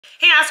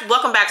Hey guys,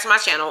 welcome back to my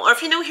channel, or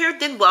if you're new here,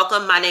 then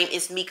welcome. My name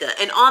is Mika,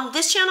 and on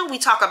this channel we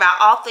talk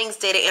about all things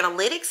data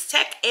analytics,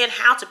 tech, and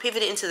how to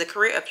pivot it into the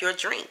career of your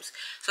dreams.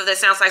 So if that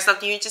sounds like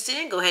something you're interested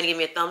in, go ahead and give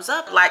me a thumbs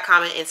up, like,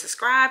 comment, and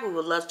subscribe. We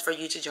would love for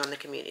you to join the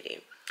community.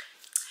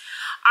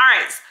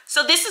 Alright,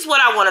 so this is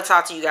what I want to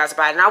talk to you guys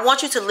about, and I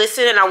want you to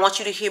listen, and I want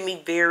you to hear me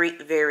very,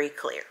 very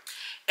clear.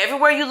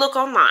 Everywhere you look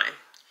online,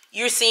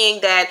 you're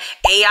seeing that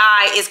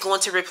AI is going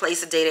to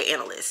replace a data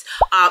analyst.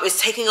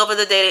 It's taking over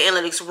the data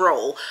analytics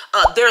role.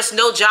 There's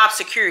no job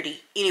security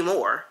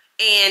anymore.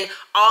 And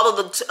all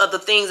of the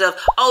things of,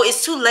 oh,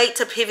 it's too late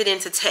to pivot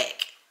into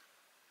tech.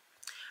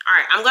 All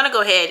right, I'm going to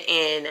go ahead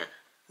and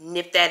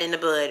nip that in the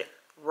bud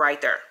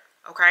right there.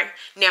 Okay?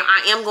 Now,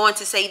 I am going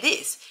to say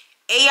this.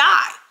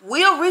 AI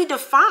will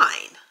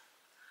redefine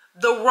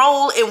the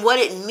role and what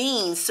it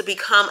means to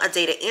become a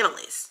data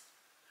analyst.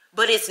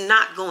 But it's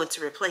not going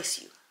to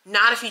replace you.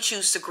 Not if you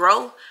choose to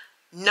grow,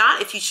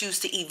 not if you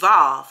choose to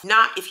evolve,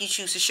 not if you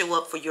choose to show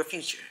up for your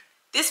future.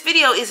 This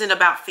video isn't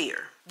about fear.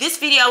 This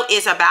video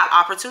is about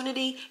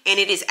opportunity, and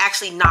it is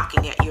actually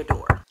knocking at your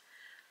door.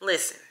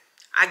 Listen,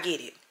 I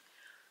get it.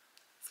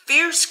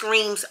 Fear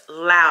screams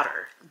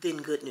louder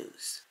than good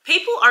news.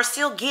 People are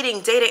still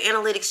getting data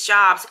analytics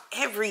jobs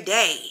every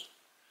day,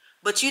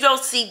 but you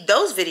don't see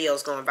those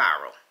videos going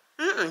viral.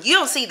 You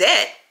don't see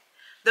that.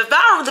 The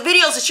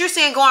videos that you're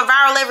seeing going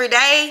viral every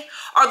day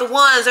are the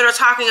ones that are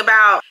talking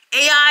about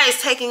AI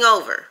is taking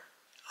over.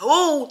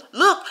 Oh,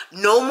 look,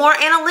 no more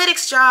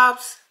analytics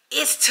jobs.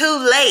 It's too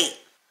late.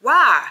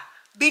 Why?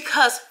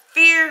 Because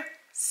fear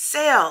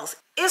sells.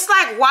 It's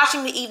like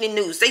watching the evening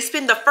news. They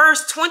spend the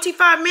first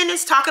 25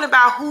 minutes talking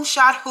about who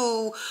shot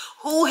who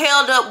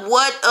held up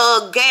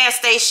what gas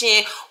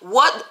station,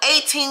 what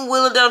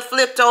 18-wheeler done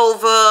flipped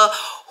over,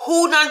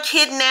 who done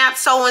kidnapped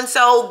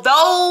so-and-so.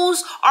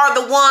 Those are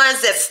the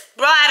ones that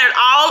splattered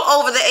all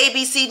over the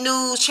ABC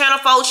News, Channel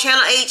 4,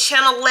 Channel 8,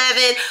 Channel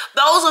 11.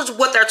 Those are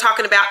what they're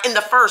talking about in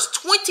the first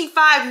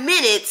 25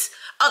 minutes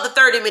of the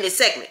 30-minute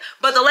segment.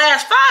 But the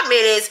last 5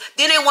 minutes,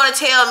 then they want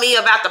to tell me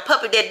about the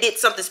puppy that did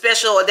something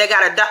special, or they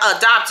got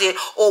adopted,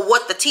 or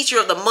what the teacher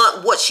of the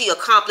month, what she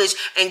accomplished,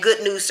 and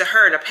good news to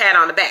her and a pat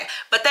on the back.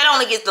 But that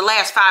only gets the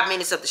last 5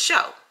 minutes of the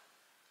show.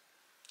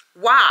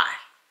 Why?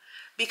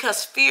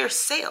 Because fear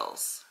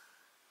sells.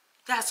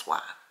 That's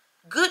why.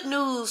 Good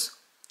news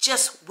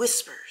just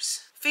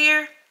whispers.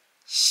 Fear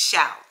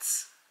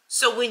shouts.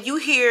 So when you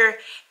hear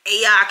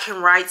AI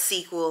can write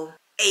SQL,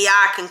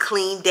 AI can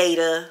clean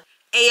data,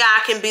 AI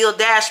can build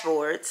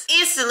dashboards,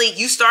 instantly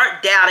you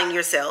start doubting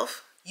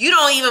yourself. You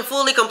don't even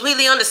fully,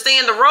 completely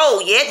understand the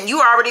role yet, and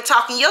you're already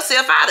talking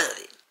yourself out of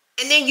it.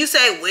 And then you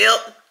say, well,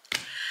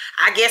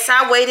 I guess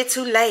I waited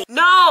too late.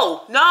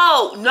 No.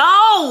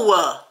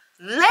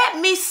 Let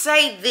me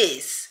say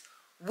this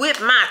with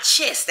my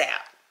chest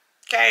out.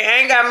 Okay, I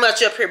ain't got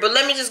much up here, but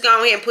let me just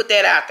go ahead and put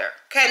that out there.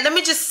 Okay, let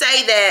me just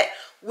say that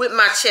with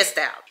my chest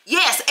out.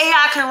 Yes,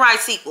 AI can write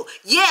SQL.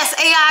 Yes,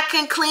 AI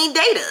can clean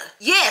data.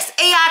 Yes,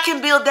 AI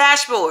can build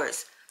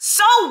dashboards.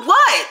 So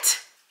what?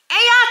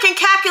 AI can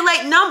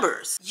calculate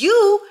numbers.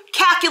 You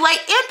calculate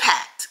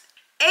impact.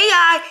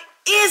 AI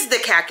is the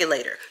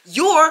calculator.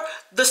 You're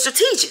the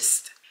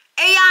strategist.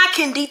 AI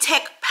can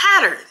detect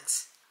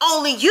patterns.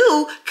 Only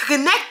you can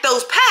connect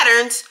those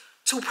patterns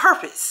to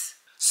purpose.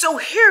 So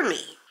hear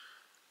me.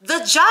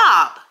 The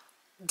job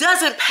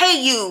doesn't pay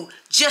you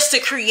just to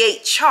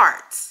create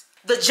charts.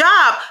 The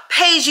job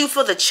pays you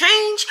for the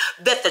change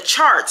that the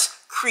charts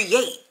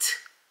create.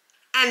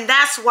 And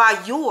that's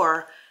why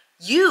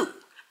you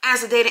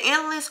as a data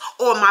analyst,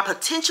 or my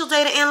potential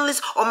data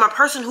analyst, or my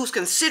person who's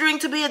considering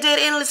to be a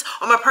data analyst,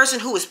 or my person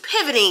who is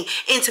pivoting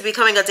into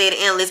becoming a data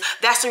analyst,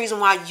 that's the reason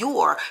why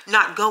you're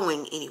not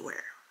going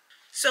anywhere.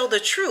 So the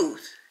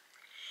truth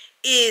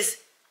is,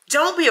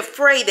 don't be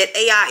afraid that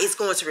AI is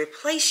going to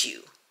replace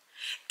you.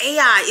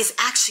 AI is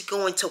actually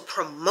going to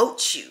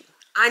promote you.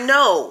 I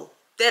know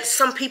that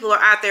some people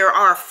are out there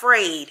are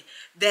afraid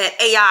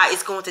that AI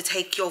is going to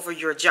take over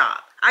your job.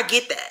 I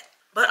get that.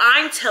 But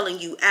I'm telling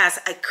you, as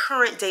a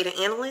current data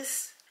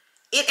analyst,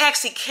 it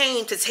actually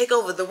came to take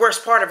over the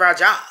worst part of our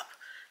job.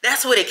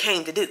 That's what it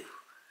came to do.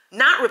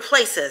 Not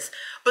replace us,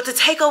 but to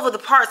take over the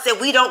parts that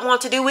we don't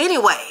want to do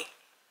anyway.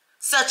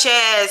 Such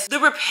as the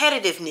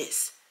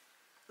repetitiveness.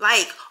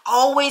 Like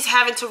always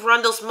having to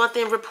run those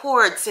month-end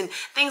reports and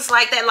things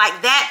like that.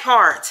 Like that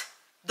part.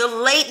 The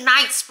late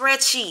night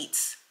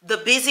spreadsheets. The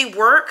busy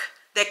work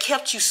that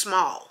kept you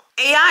small.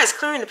 AI is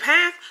clearing the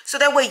path so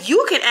that way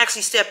you can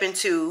actually step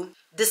into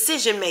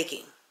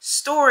decision-making,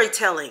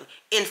 storytelling,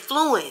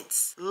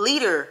 influence,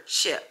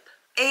 leadership.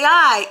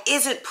 AI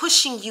isn't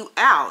pushing you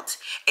out.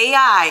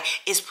 AI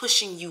is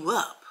pushing you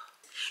up.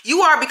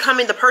 You are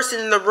becoming the person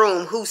in the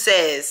room who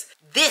says,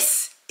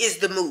 this is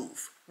the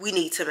move we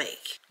need to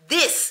make.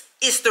 This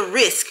is the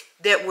risk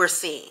that we're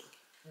seeing.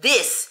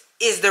 This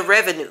is the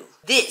revenue.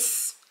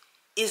 This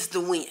is the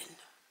win.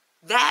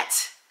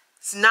 That's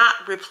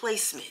not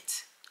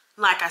replacement.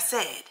 Like I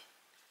said,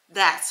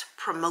 that's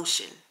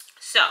promotion.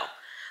 So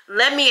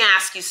let me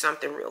ask you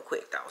something real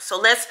quick though. So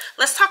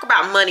let's talk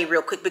about money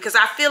real quick, because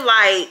I feel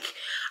like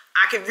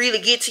I can really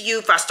get to you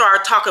if I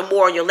start talking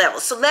more on your level.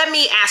 So let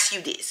me ask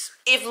you this.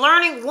 If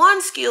learning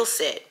one skill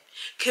set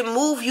can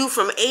move you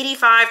from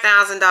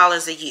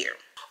 $85,000 a year,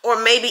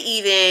 or maybe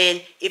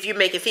even if you're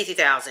making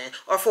 $50,000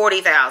 or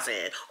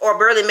 $40,000 or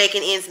barely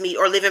making ends meet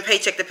or living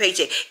paycheck to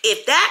paycheck,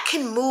 if that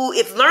can move,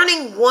 if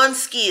learning one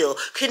skill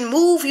can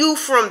move you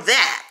from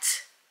that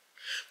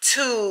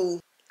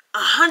to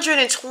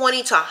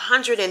 $120,000 to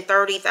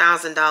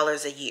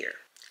 $130,000 a year,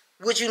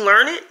 would you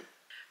learn it?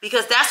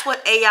 Because that's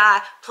what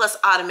AI plus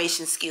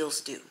automation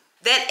skills do.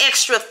 That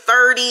extra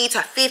 $30,000 to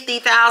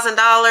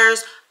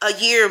 $50,000 a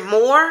year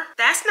more,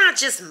 that's not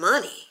just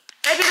money.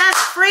 Baby, that's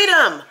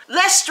freedom.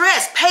 Less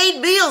stress,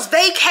 paid bills,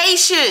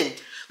 vacation,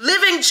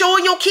 living,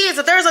 showing your kids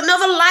that there's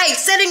another life,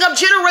 setting up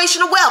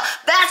generational wealth.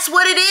 That's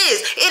what it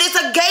is. It is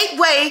a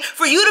gateway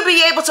for you to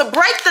be able to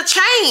break the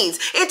chains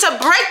and to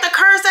break the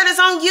curse that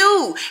is on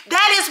you.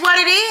 That is what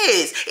it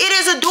is. It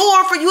is a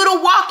door for you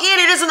to walk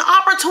in. It is an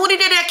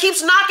opportunity that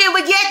keeps knocking,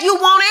 but yet you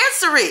won't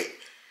answer it.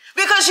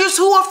 Because you're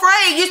too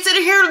afraid. You're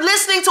sitting here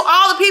listening to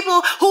all the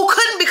people who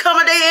couldn't become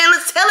a data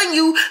analyst telling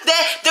you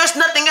that there's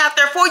nothing out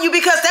there for you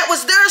because that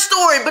was their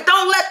story. But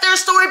don't let their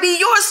story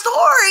be your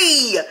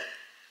story.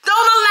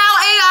 Don't allow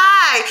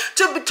AI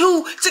to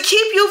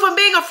keep you from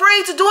being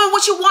afraid to doing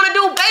what you want to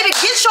do. Baby,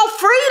 get your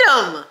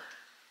freedom.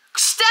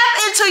 Step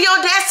into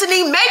your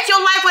destiny. Make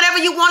your life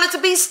whatever you want it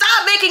to be.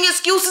 Stop making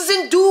excuses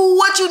and do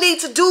what you need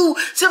to do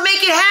to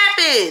make it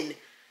happen.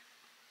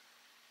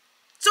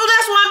 So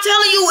that's why I'm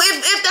telling you,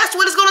 if that's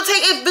what it's going to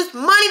take, if it's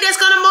money that's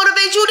going to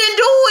motivate you, then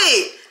do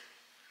it.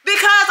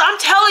 Because I'm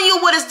telling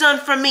you what it's done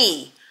for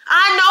me.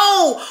 I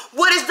know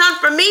what it's done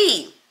for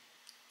me.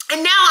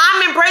 And now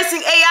I'm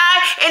embracing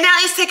AI, and now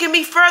it's taking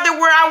me further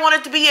where I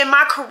wanted to be in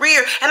my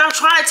career. And I'm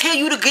trying to tell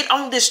you to get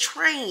on this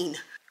train.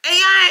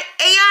 AI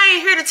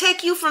ain't here to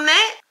take you from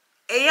that.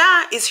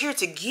 AI is here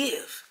to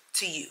give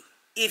to you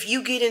if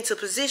you get into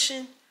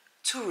position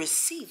to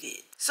receive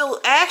it. So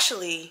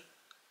actually,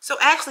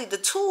 the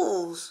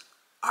tools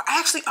are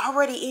actually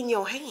already in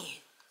your hand.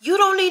 You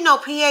don't need no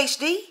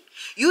PhD.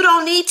 You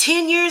don't need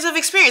 10 years of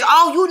experience.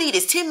 All you need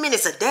is 10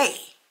 minutes a day.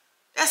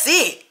 That's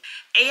it.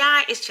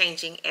 AI is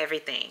changing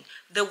everything.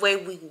 The way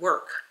we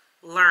work,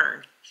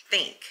 learn,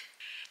 think.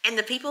 And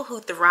the people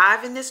who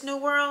thrive in this new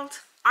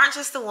world aren't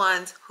just the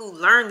ones who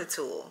learn the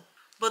tool,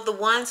 but the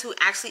ones who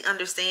actually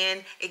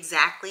understand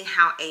exactly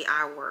how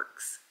AI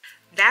works.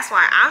 That's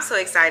why I'm so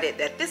excited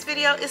that this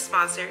video is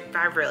sponsored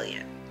by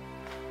Brilliant.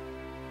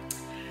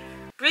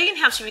 Brilliant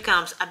helps you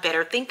become a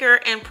better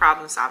thinker and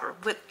problem solver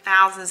with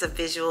thousands of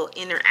visual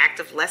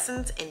interactive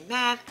lessons in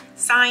math,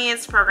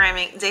 science,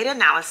 programming, data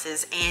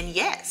analysis, and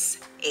yes,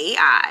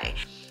 AI.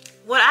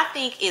 What I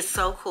think is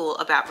so cool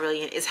about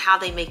Brilliant is how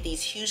they make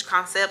these huge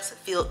concepts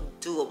feel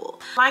doable.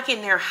 Like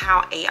in their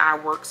How AI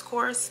Works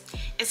course,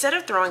 instead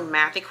of throwing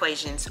math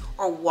equations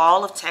or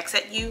wall of text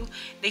at you,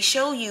 they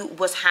show you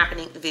what's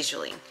happening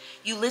visually.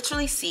 You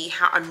literally see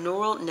how a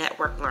neural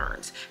network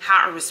learns,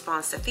 how it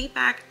responds to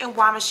feedback, and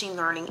why machine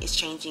learning is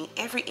changing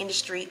every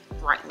industry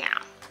right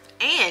now.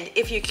 And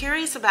if you're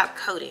curious about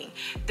coding,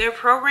 their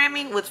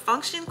Programming with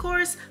Function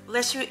course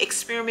lets you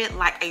experiment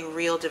like a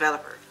real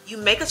developer. You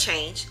make a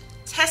change,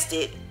 test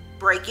it,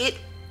 break it,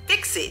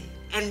 fix it.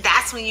 And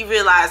that's when you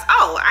realize,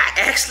 oh, I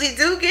actually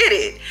do get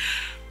it.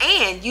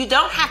 And you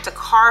don't have to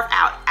carve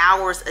out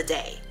hours a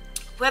day.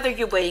 Whether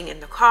you're waiting in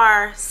the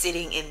car,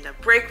 sitting in the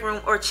break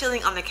room, or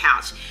chilling on the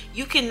couch,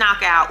 you can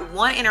knock out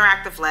one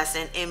interactive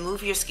lesson and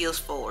move your skills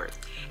forward.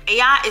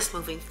 AI is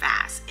moving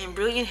fast, and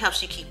Brilliant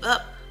helps you keep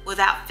up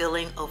without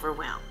feeling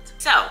overwhelmed.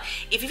 So,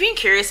 if you've been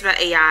curious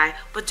about AI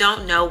but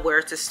don't know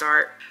where to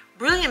start,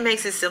 Brilliant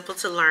makes it simple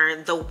to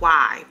learn the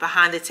why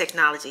behind the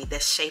technology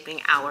that's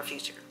shaping our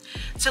future.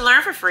 To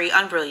learn for free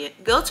on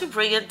Brilliant, go to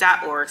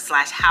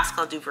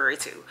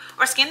brilliant.org/housecalldewberry2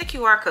 or scan the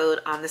QR code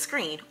on the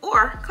screen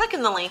or click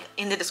in the link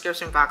in the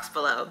description box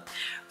below.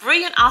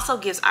 Brilliant also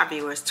gives our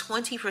viewers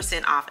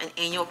 20% off an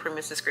annual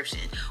premium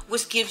subscription,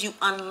 which gives you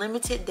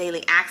unlimited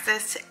daily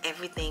access to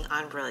everything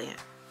on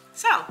Brilliant.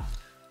 So,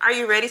 are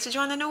you ready to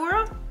join the new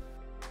world?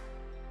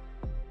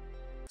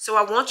 So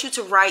I want you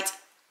to write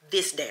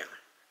this down.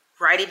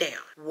 Write it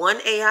down.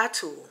 One AI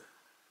tool,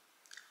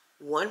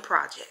 one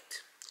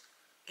project,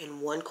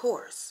 and one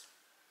course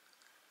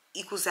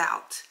equals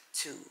out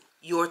to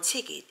your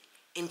ticket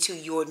into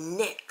your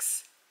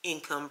next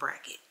income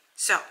bracket.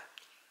 So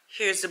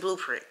here's the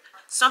blueprint.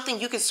 Something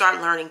you can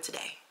start learning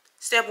today.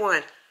 Step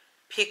 1,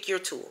 pick your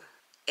tool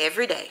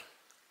every day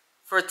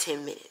for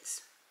 10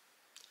 minutes.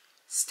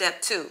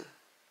 Step 2,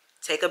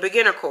 take a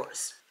beginner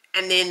course.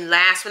 And then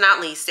last but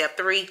not least, step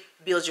 3,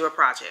 build your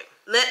project.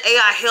 Let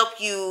AI help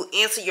you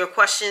answer your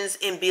questions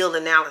and build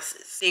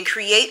analysis. Then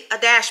create a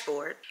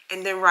dashboard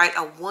and then write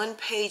a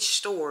one-page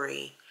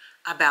story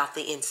about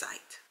the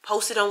insight.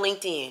 Post it on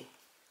LinkedIn.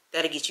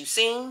 That'll get you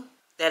seen,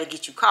 that'll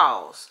get you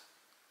calls,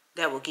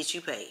 that will get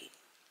you paid.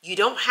 You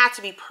don't have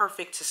to be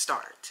perfect to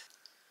start,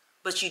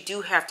 but you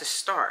do have to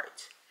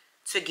start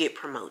to get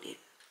promoted.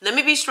 Let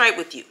me be straight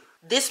with you.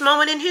 This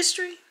moment in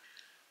history,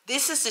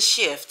 this is the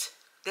shift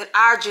that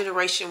our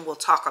generation will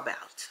talk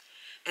about.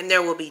 And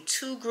there will be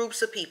two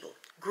groups of people.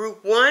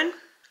 Group one,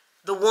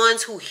 the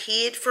ones who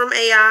hid from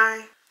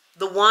AI,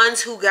 the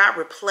ones who got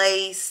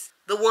replaced,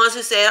 the ones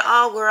who said,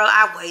 oh girl,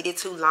 I waited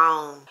too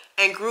long.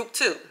 And group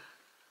two,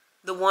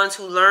 the ones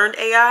who learned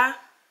AI,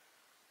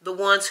 the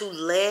ones who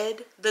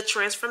led the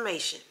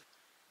transformation,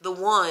 the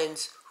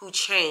ones who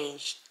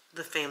changed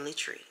the family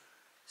tree.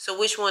 So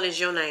which one is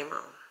your name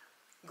on?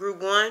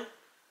 Group one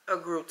or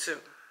group two?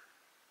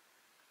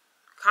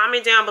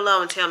 Comment down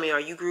below and tell me, are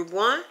you group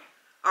one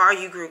or are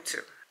you group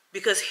two?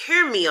 Because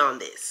hear me on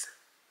this.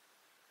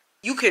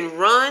 You can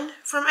run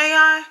from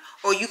AI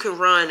or you can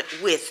run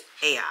with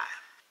AI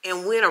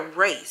and win a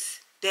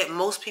race that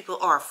most people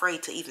are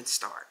afraid to even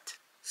start.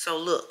 So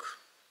look,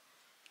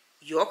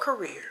 your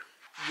career,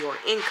 your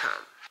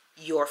income,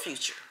 your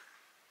future,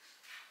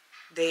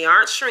 they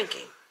aren't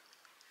shrinking,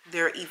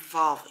 they're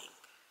evolving.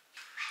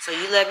 So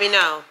you let me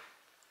know,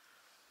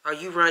 are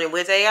you running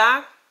with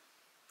AI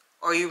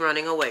or are you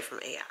running away from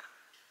AI?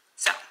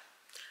 So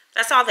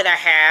that's all that I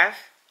have.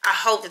 I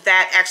hope that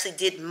that actually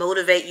did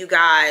motivate you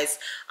guys.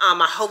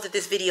 I hope that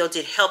this video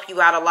did help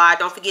you out a lot.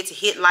 Don't forget to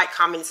hit like,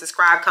 comment, and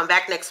subscribe. Come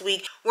back next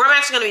week where I'm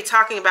actually going to be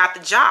talking about the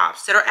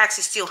jobs that are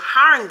actually still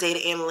hiring data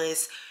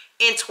analysts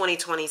in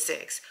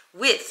 2026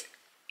 with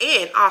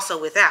and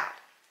also without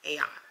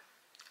AI.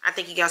 I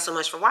thank you guys so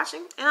much for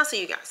watching, and I'll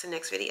see you guys in the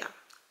next video.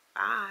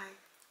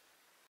 Bye.